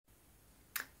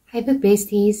Hey book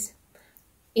besties,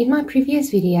 in my previous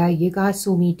video you guys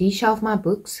saw me de-shelf my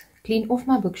books, clean off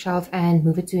my bookshelf and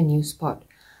move it to a new spot.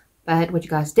 But what you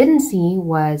guys didn't see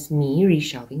was me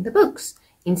reshelving the books.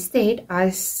 Instead,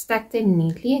 I stacked them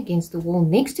neatly against the wall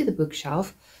next to the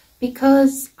bookshelf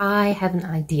because I have an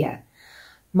idea.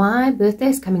 My birthday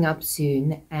is coming up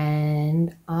soon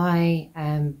and I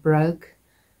am broke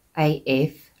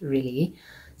AF really.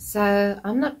 So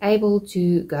I'm not able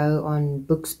to go on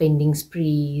book spending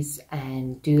sprees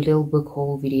and do little book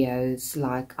haul videos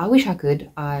like I wish I could.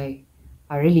 I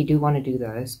really do want to do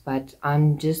those, but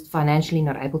I'm just financially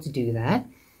not able to do that.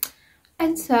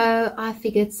 And so I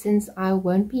figured since I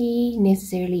won't be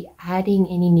necessarily adding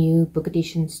any new book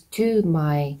editions to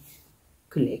my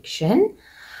collection,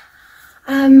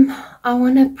 I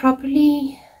want to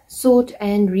properly sort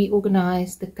and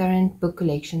reorganize the current book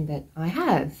collection that I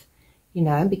have. You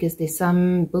know, because there's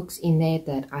some books in there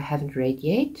that I haven't read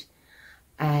yet,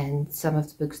 and some of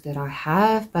the books that I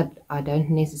have, but I don't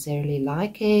necessarily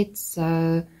like it.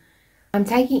 So I'm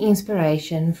taking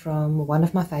inspiration from one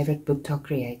of my favorite book talk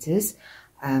creators.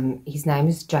 His name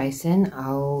is Jason.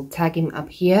 I'll tag him up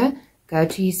here. Go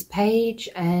to his page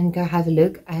and go have a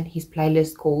look at his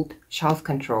playlist called Shelf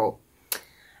Control.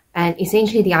 And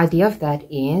essentially the idea of that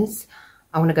is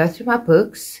I want to go through my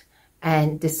books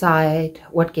and decide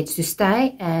what gets to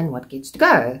stay and what gets to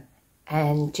go,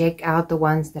 and check out the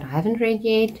ones that I haven't read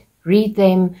yet, read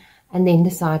them, and then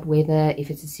decide whether if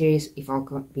it's a series, if I'll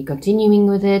be continuing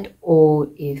with it or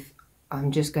if I'm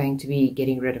just going to be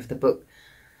getting rid of the book.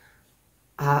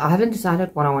 I haven't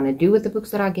decided what I want to do with the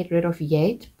books that I get rid of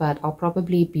yet, but I'll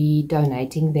probably be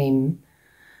donating them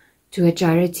to a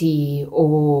charity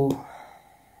or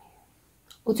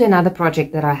to another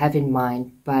project that I have in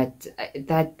mind, but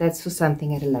that's for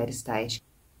something at a later stage.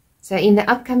 So in the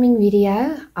upcoming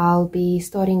video, I'll be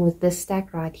starting with this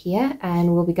stack right here,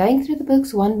 and we'll be going through the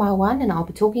books one by one, and I'll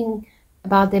be talking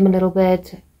about them a little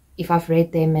bit, if I've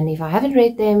read them, and if I haven't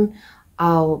read them,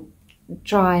 I'll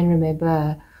try and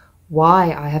remember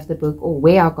why I have the book or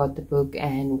where I got the book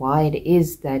and why it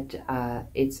is that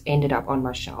it's ended up on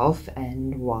my shelf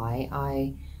and why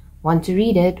I want to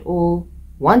read it or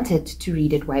wanted to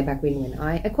read it way back when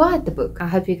I acquired the book. I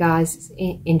hope you guys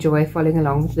enjoy following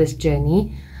along with this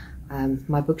journey.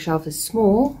 My bookshelf is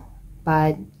small,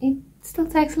 but it still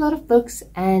takes a lot of books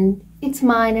and it's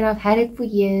mine and I've had it for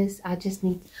years. I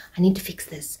need to fix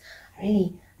this. I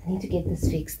need to get this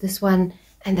fixed. This one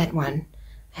and that one.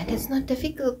 And it's not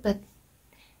difficult, but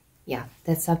yeah,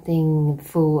 that's something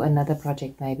for another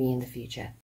project maybe in the future.